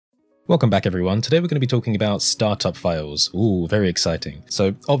Welcome back everyone. Today we're going to be talking about startup files. Ooh, very exciting.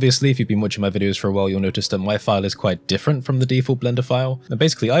 So obviously if you've been watching my videos for a while, you'll notice that my file is quite different from the default Blender file. And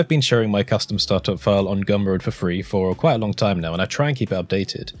basically I've been sharing my custom startup file on Gumroad for free for quite a long time now, and I try and keep it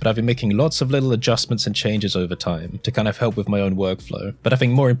updated. But I've been making lots of little adjustments and changes over time to kind of help with my own workflow. But I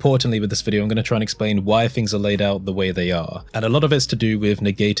think more importantly with this video, I'm going to try and explain why things are laid out the way they are. And a lot of it's to do with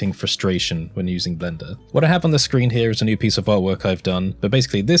negating frustration when using Blender. What I have on the screen here is a new piece of artwork I've done, but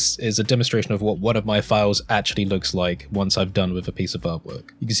basically this is a demonstration of what one of my files actually looks like once I've done with a piece of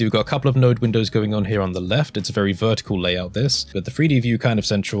artwork. You can see we've got a couple of node windows going on here on the left. It's a very vertical layout this, with the 3D view kind of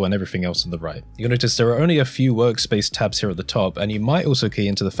central and everything else on the right. You'll notice there are only a few workspace tabs here at the top, and you might also key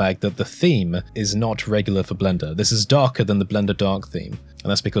into the fact that the theme is not regular for Blender. This is darker than the Blender dark theme. And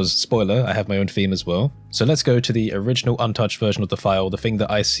that's because, spoiler, I have my own theme as well. So let's go to the original untouched version of the file, the thing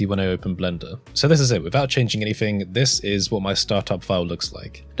that I see when I open Blender. So this is it. Without changing anything, this is what my startup file looks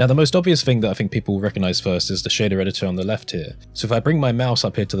like. Now the most obvious thing that I think people recognize first is the shader editor on the left here. So if I bring my mouse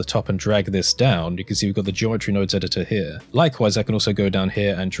up here to the top and drag this down, you can see we've got the geometry nodes editor here. Likewise, I can also go down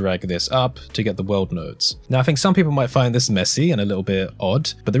here and drag this up to get the world nodes. Now I think some people might find this messy and a little bit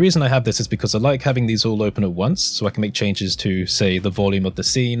odd, but the reason I have this is because I like having these all open at once, so I can make changes to, say, the volume of the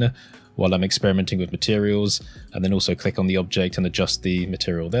scene while I'm experimenting with materials, and then also click on the object and adjust the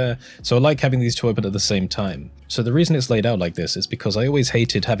material there. So I like having these two open at the same time. So the reason it's laid out like this is because I always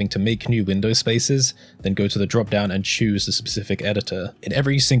hated having to make new window spaces, then go to the drop down and choose the specific editor. In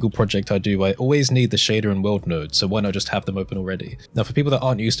every single project I do, I always need the shader and world node, so why not just have them open already? Now for people that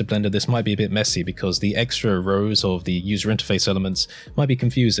aren't used to Blender, this might be a bit messy because the extra rows of the user interface elements might be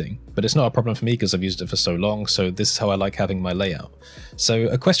confusing, but it's not a problem for me because I've used it for so long, so this is how I like having my layout. So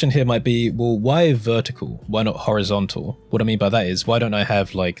a question here might be, well, why vertical? Why not horizontal? What I mean by that is, why don't I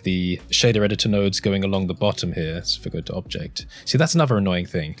have like the shader editor nodes going along the bottom here? So if I go to object, see, that's another annoying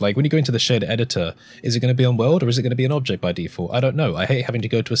thing. Like when you go into the shader editor, is it going to be on world or is it going to be an object by default? I don't know. I hate having to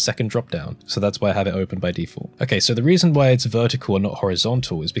go to a second drop down, so that's why I have it open by default. Okay, so the reason why it's vertical and not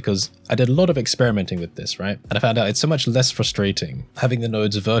horizontal is because I did a lot of experimenting with this, right? And I found out it's so much less frustrating having the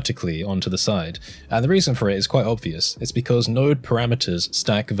nodes vertically onto the side. And the reason for it is quite obvious. It's because node parameters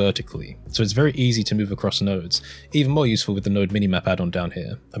stack vertically. So it's very easy to move across nodes. Even more useful with the node minimap add-on down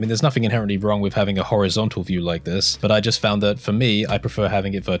here. I mean, there's nothing inherently wrong with having a horizontal view like this, but I just found that for me, I prefer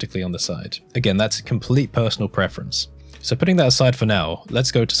having it vertically on the side. Again, that's complete personal preference. So putting that aside for now,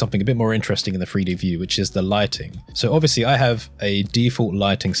 let's go to something a bit more interesting in the 3D view, which is the lighting. So obviously I have a default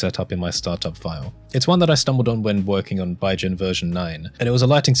lighting setup in my startup file. It's one that I stumbled on when working on Bygen version 9, and it was a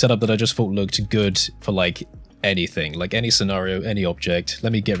lighting setup that I just thought looked good for like anything, like any scenario, any object.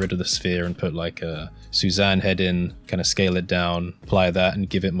 Let me get rid of the sphere and put like a Suzanne head in, kind of scale it down, apply that and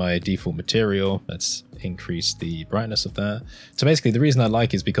give it my default material. Let's increase the brightness of that. So basically the reason I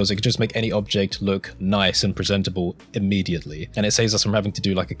like is because it can just make any object look nice and presentable immediately, and it saves us from having to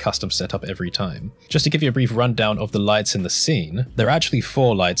do like a custom setup every time. Just to give you a brief rundown of the lights in the scene, there are actually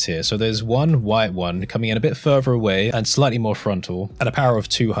 4 lights here. So there's one white one coming in a bit further away and slightly more frontal at a power of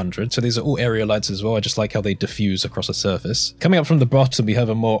 200. So these are all area lights as well. I just like how they diffuse across a surface. Coming up from the bottom we have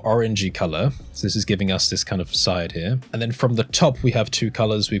a more orangey color, so this is giving us this kind of side here. And then from the top we have 2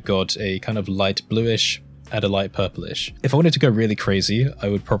 colors. We've got a kind of light bluish and a light purplish. If I wanted to go really crazy, I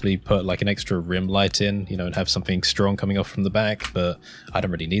would probably put like an extra rim light in, you know, and have something strong coming off from the back, but I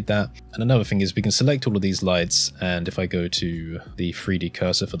don't really need that. And another thing is we can select all of these lights, and if I go to the 3D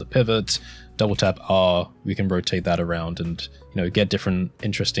cursor for the pivot, double tap R, we can rotate that around and, you know, get different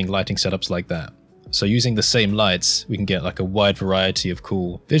interesting lighting setups like that. So using the same lights, we can get like a wide variety of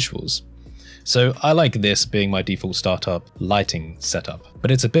cool visuals. So I like this being my default startup lighting setup, but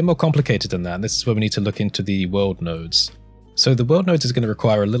it's a bit more complicated than that. This is where we need to look into the world nodes. So the world nodes is going to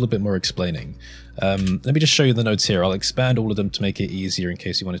require a little bit more explaining. Let me just show you the nodes here. I'll expand all of them to make it easier in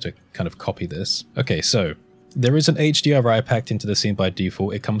case you wanted to kind of copy this. Okay, so there is an HDRI packed into the scene by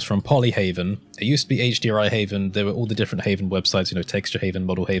default. It comes from Polyhaven. It used to be HDRI Haven. There were all the different Haven websites, you know, Texture Haven,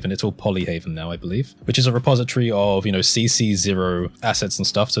 Model Haven. It's all Polyhaven now, I believe, which is a repository of, you know, CC0 assets and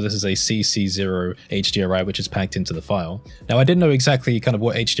stuff. So this is a CC0 HDRI, which is packed into the file. Now, I didn't know exactly kind of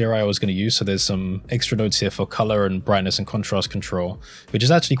what HDRI I was going to use. So there's some extra nodes here for color and brightness and contrast control, which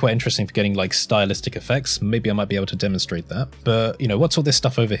is actually quite interesting for getting like stylistic effects. Maybe I might be able to demonstrate that. But, you know, what's all this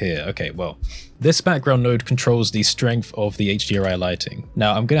stuff over here? Okay, well, this background node controls the strength of the HDRI lighting.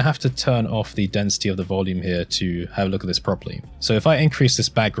 Now, I'm going to have to turn off the density of the volume here to have a look at this properly. So if I increase this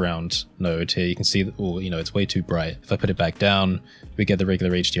background node here, you can see that, oh, you know, it's way too bright. If I put it back down, we get the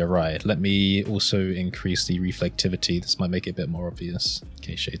regular HDRI. Let me also increase the reflectivity. This might make it a bit more obvious.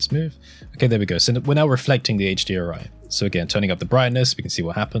 Okay, shade smooth. Okay, there we go. So we're now reflecting the HDRI. So again, turning up the brightness, we can see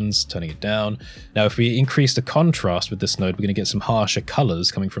what happens, turning it down. Now, if we increase the contrast with this node, we're going to get some harsher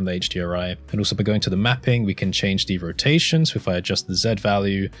colors coming from the HDRI. And also by going to the mapping, we can change the rotation. So if I adjust the Z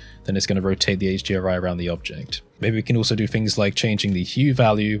value, then it's going to rotate the HDRI around the object. Maybe we can also do things like changing the hue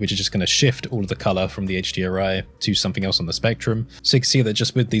value, which is just going to shift all of the color from the HDRI to something else on the spectrum. So you can see that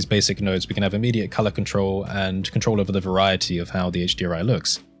just with these basic nodes, we can have immediate color control and control over the variety of how the HDRI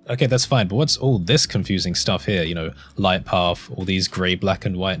looks. Okay, that's fine, but what's all this confusing stuff here? You know, light path, all these gray, black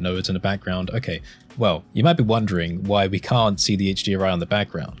and white nodes in the background. Okay, well, you might be wondering why we can't see the HDRI on the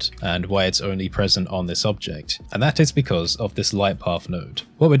background and why it's only present on this object. And that is because of this light path node.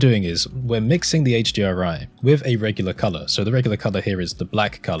 What we're doing is we're mixing the HDRI with a regular color. So the regular color here is the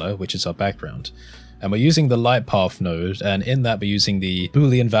black color, which is our background. And we're using the light path node, and in that we're using the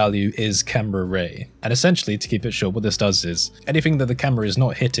Boolean value is camera ray. And essentially, to keep it short, what this does is anything that the camera is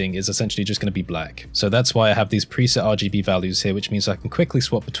not hitting is essentially just going to be black. So that's why I have these preset RGB values here, which means I can quickly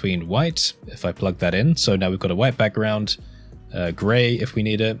swap between white if I plug that in. So now we've got a white background, gray if we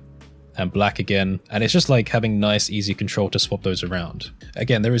need it, and black again, and it's just like having nice easy control to swap those around.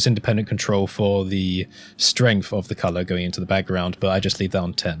 Again, there is independent control for the strength of the color going into the background, but I just leave that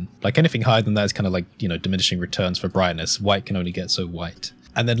on 10. Like anything higher than that is kind of like, you know, diminishing returns for brightness. White can only get so white.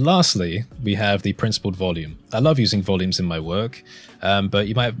 And then lastly, we have the principled volume. I love using volumes in my work, but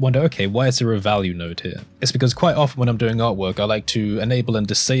you might wonder, okay, why is there a value node here? It's because quite often when I'm doing artwork, I like to enable and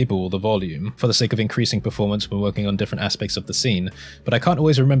disable the volume for the sake of increasing performance when working on different aspects of the scene, but I can't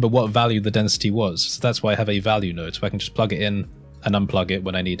always remember what value the density was, so that's why I have a value node, so I can just plug it in and unplug it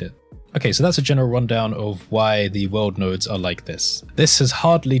when I need it. Okay, so that's a general rundown of why the world nodes are like this. This has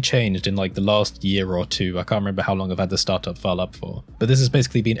hardly changed in like the last year or two. I can't remember how long I've had the startup file up for, but this has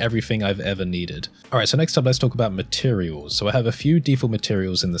basically been everything I've ever needed. Alright, so next up let's talk about materials. So I have a few default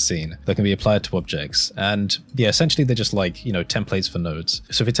materials in the scene that can be applied to objects, and yeah, essentially they're just like, you know, templates for nodes.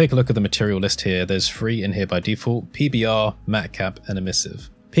 So if you take a look at the material list here, there's 3 in here by default: PBR, matte cap, and emissive.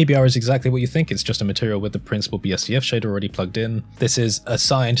 PBR is exactly what you think, it's just a material with the principal BSDF shader already plugged in. This is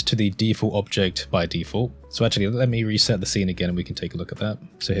assigned to the default object by default. So actually, let me reset the scene again and we can take a look at that.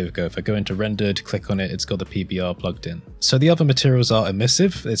 So here we go. If I go into rendered, click on it, it's got the PBR plugged in. So the other materials are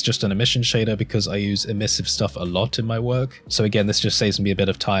emissive. It's just an emission shader because I use emissive stuff a lot in my work. So again, this just saves me a bit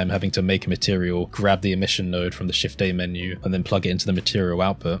of time having to make a material, grab the emission node from the Shift A menu, and then plug it into the material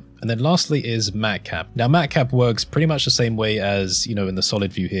output. And then lastly is matte cap. Now matte cap works pretty much the same way as, you know, in the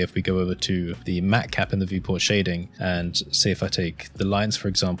solid view here. If we go over to the matte cap in the viewport shading and say if I take the lines, for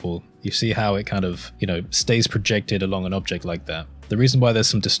example, you see how it kind of, you know, stays projected along an object like that. The reason why there's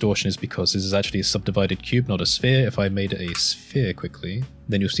some distortion is because this is actually a subdivided cube, not a sphere. If I made it a sphere quickly,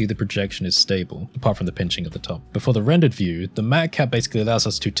 then you'll see the projection is stable, apart from the pinching at the top. But for the rendered view, the matte cap basically allows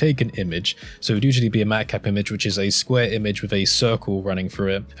us to take an image. So it would usually be a matte cap image, which is a square image with a circle running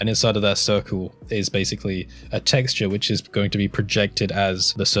through it. And inside of that circle is basically a texture, which is going to be projected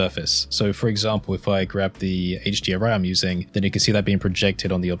as the surface. So for example, if I grab the HDRI I'm using, then you can see that being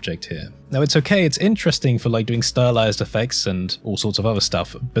projected on the object here. Now it's okay, it's interesting for like doing stylized effects and all sorts of other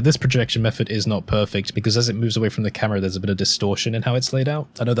stuff, but this projection method is not perfect because as it moves away from the camera, there's a bit of distortion in how it's laid out.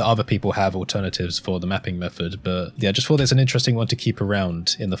 I know that other people have alternatives for the mapping method, but yeah, I just thought it's an interesting one to keep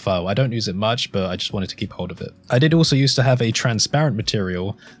around in the file. I don't use it much, but I just wanted to keep hold of it. I did also used to have a transparent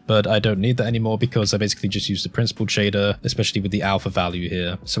material, but I don't need that anymore because I basically just use the principled shader, especially with the alpha value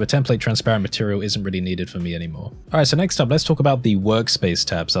here. So a template transparent material isn't really needed for me anymore. Alright, so next up, let's talk about the Workspace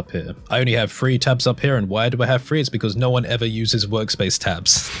tabs up here. I only have 3 tabs up here, and why do I have 3? It's because no one ever uses Workspace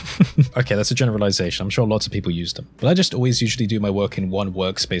tabs. Okay, that's a generalization. I'm sure lots of people use them. But I just always usually do my work in one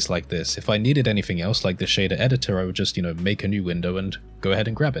workspace like this. If I needed anything else, like the shader editor, I would just, you know, make a new window and go ahead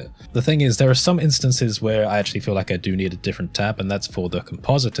and grab it. The thing is, there are some instances where I actually feel like I do need a different tab, and that's for the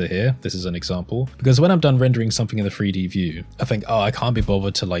compositor here. This is an example. Because when I'm done rendering something in the 3D view, I think, oh, I can't be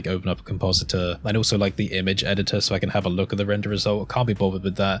bothered to like open up a compositor and also like the image editor so I can have a look at the render result. I can't be bothered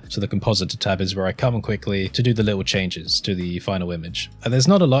with that. So the compositor tab is where I come in quickly to do the little changes to the final image. And there's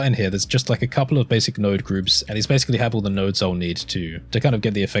not a lot in here. There's just like a couple of basic node groups, and these basically have all the nodes I'll need to kind of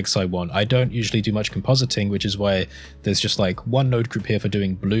get the effects I want. I don't usually do much compositing, which is why there's just like one node group here for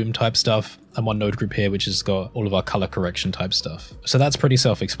doing bloom type stuff, and one node group here which has got all of our color correction type stuff. So that's pretty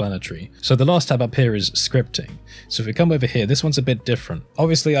self-explanatory. So the last tab up here is scripting. So if we come over here, this one's a bit different.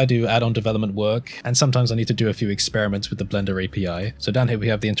 Obviously I do add-on development work, and sometimes I need to do a few experiments with the Blender API. So down here we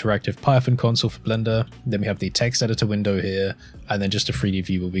have the interactive Python console for Blender, then we have the text editor window here, and then just a 3D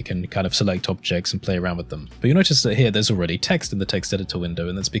view where we can kind of select objects and play around with them. But you notice that here there's already text in the text editor window,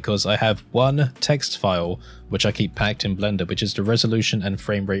 and that's because I have one text file which I keep packed in Blender, which is the resolution and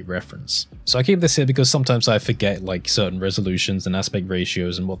frame rate reference. So I keep this here because sometimes I forget like certain resolutions and aspect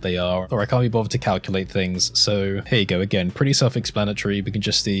ratios and what they are, or I can't be bothered to calculate things. So here you go, again, pretty self-explanatory. We can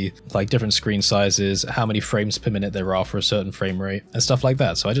just see like different screen sizes, how many frames per minute there are for a certain frame rate and stuff like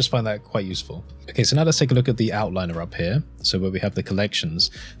that. So I just find that quite useful. Okay, so now let's take a look at the outliner up here. So where we have the collections,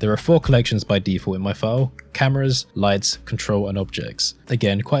 there are 4 collections by default in my file: cameras, lights, control, and objects.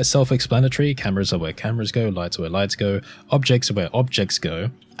 Again, quite self-explanatory. Cameras are where cameras go, lights are where lights go, objects are where objects go.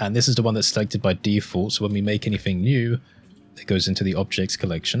 And this is the one that's selected by default. So when we make anything new, it goes into the objects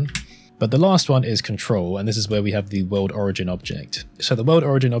collection. But the last one is control, and this is where we have the world origin object. So the world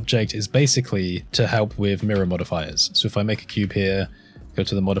origin object is basically to help with mirror modifiers. So if I make a cube here, go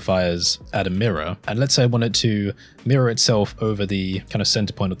to the modifiers, add a mirror, and let's say I want it to mirror itself over the kind of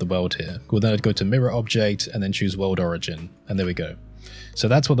center point of the world here. Well, then I'd go to mirror object and then choose world origin, and there we go. So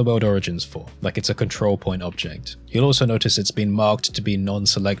that's what the world origin's for, like it's a control point object. You'll also notice it's been marked to be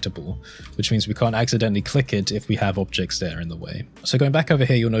non-selectable, which means we can't accidentally click it if we have objects there in the way. So going back over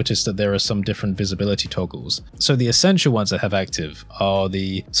here, you'll notice that there are some different visibility toggles. So the essential ones I have active are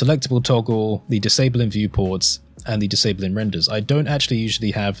the selectable toggle, the disable in viewports, and the disable in renders. I don't actually usually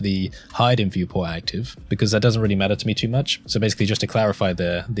have the hide in viewport active because that doesn't really matter to me too much. So basically, just to clarify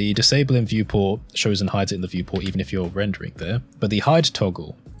there, the disable in viewport shows and hides it in the viewport even if you're rendering there. But the hide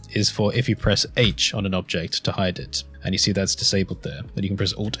toggle is for if you press H on an object to hide it. And you see that's disabled there. Then you can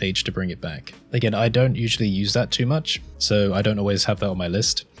press Alt H to bring it back. Again, I don't usually use that too much, so I don't always have that on my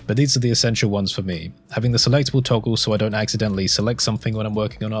list. But these are the essential ones for me. Having the selectable toggle so I don't accidentally select something when I'm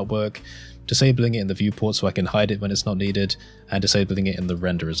working on artwork, disabling it in the viewport so I can hide it when it's not needed, and disabling it in the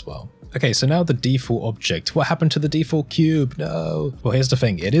render as well. Okay, so now the default object. What happened to the default cube? No. Well, here's the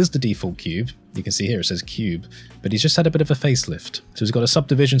thing. It is the default cube. You can see here it says cube, but he's just had a bit of a facelift. So he's got a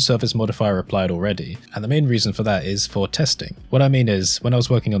subdivision surface modifier applied already, and the main reason for that is for testing. What I mean is, when I was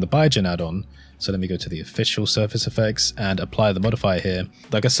working on the Biogen add-on, so let me go to the official surface effects and apply the modifier here.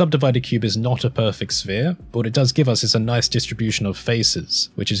 Like a subdivided cube is not a perfect sphere, but what it does give us is a nice distribution of faces,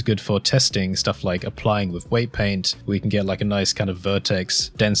 which is good for testing stuff like applying with weight paint, where you can get like a nice kind of vertex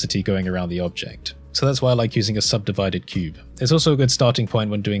density going around the object. So that's why I like using a subdivided cube. It's also a good starting point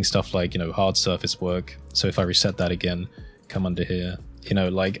when doing stuff like, hard surface work. So if I reset that again, come under here,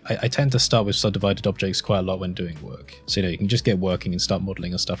 I tend to start with subdivided objects quite a lot when doing work. So, you can just get working and start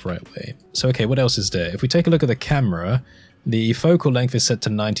modeling and stuff right away. So, okay, what else is there? If we take a look at the camera, the focal length is set to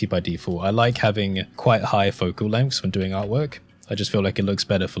 90 by default. I like having quite high focal lengths when doing artwork. I just feel like it looks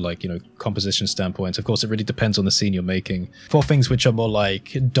better for composition standpoints. Of course, it really depends on the scene you're making. For things which are more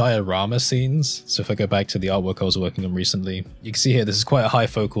like diorama scenes, so if I go back to the artwork I was working on recently, you can see here this is quite a high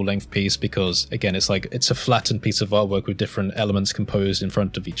focal length piece because, again, it's a flattened piece of artwork with different elements composed in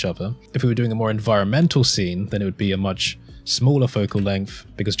front of each other. If we were doing a more environmental scene, then it would be a much smaller focal length,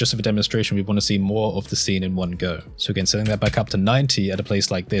 because just for a demonstration we want to see more of the scene in one go. So again, setting that back up to 90 at a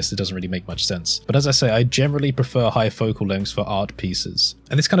place like this, it doesn't really make much sense. But as I say, I generally prefer high focal lengths for art pieces.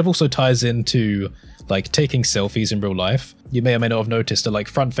 And this kind of also ties into taking selfies in real life. You may or may not have noticed that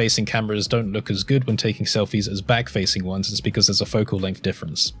front-facing cameras don't look as good when taking selfies as back-facing ones. It's because there's a focal length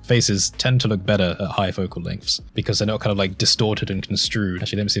difference. Faces tend to look better at high focal lengths because they're not kind of distorted and construed.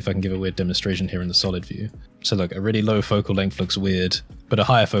 Actually, let me see if I can give a weird demonstration here in the solid view. So look, a really low focal length looks weird, but a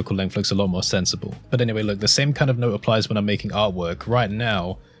higher focal length looks a lot more sensible. But anyway, look, the same kind of note applies when I'm making artwork. Right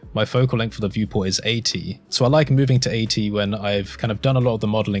now, my focal length for the viewport is 80. So I like moving to 80 when I've kind of done a lot of the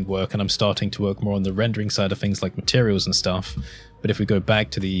modeling work and I'm starting to work more on the rendering side of things like materials and stuff. But if we go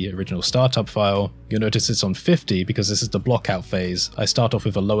back to the original startup file, you'll notice it's on 50 because this is the block out phase. I start off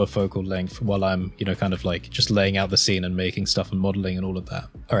with a lower focal length while I'm, kind of just laying out the scene and making stuff and modeling and all of that.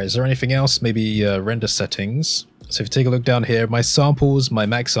 All right, is there anything else? Maybe render settings. So if you take a look down here, my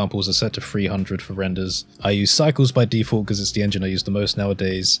max samples are set to 300 for renders. I use cycles by default because it's the engine I use the most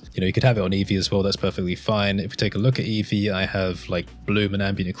nowadays. You could have it on Eevee as well, that's perfectly fine. If you take a look at Eevee, I have bloom and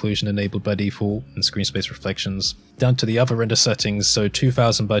ambient occlusion enabled by default and screen space reflections. Down to the other render settings, so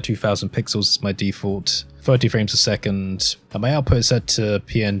 2000 by 2000 pixels is my default. 30 frames a second, and my output is set to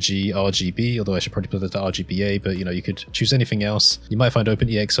PNG RGB, although I should probably put it to RGBA, but you could choose anything else. You might find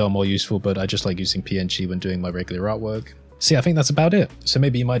OpenEXR more useful, but I just like using PNG when doing my regular artwork. So yeah, I think that's about it. So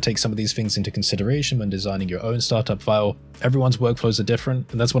maybe you might take some of these things into consideration when designing your own startup file. Everyone's workflows are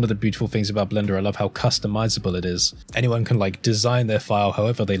different, and that's one of the beautiful things about Blender. I love how customizable it is. Anyone can design their file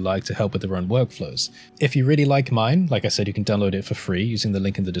however they like to help with their own workflows. If you really like mine, like I said, you can download it for free using the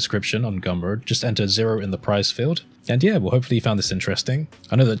link in the description on Gumroad. Just enter 0 in the price field. And yeah, well, hopefully you found this interesting.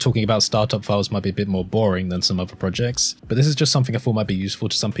 I know that talking about startup files might be a bit more boring than some other projects, but this is just something I thought might be useful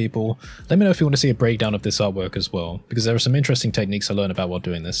to some people. Let me know if you want to see a breakdown of this artwork as well, because there are some interesting techniques I learned about while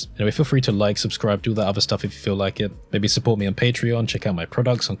doing this. Anyway, feel free to like, subscribe, do that other stuff if you feel like it. Maybe support me on Patreon, check out my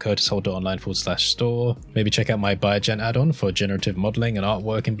products on curtishall.online/store. Maybe check out my Biogen add-on for generative modeling and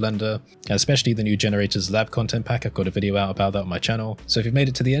artwork in Blender, and especially the new Generators Lab content pack. I've got a video out about that on my channel. So if you've made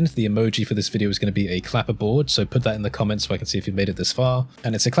it to the end, the emoji for this video is going to be a clapperboard, so put that in the comments so I can see if you've made it this far.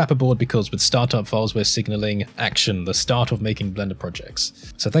 And it's a clapperboard because with startup files we're signaling action, the start of making Blender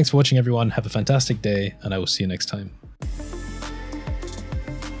projects. So thanks for watching everyone, have a fantastic day, and I will see you next time.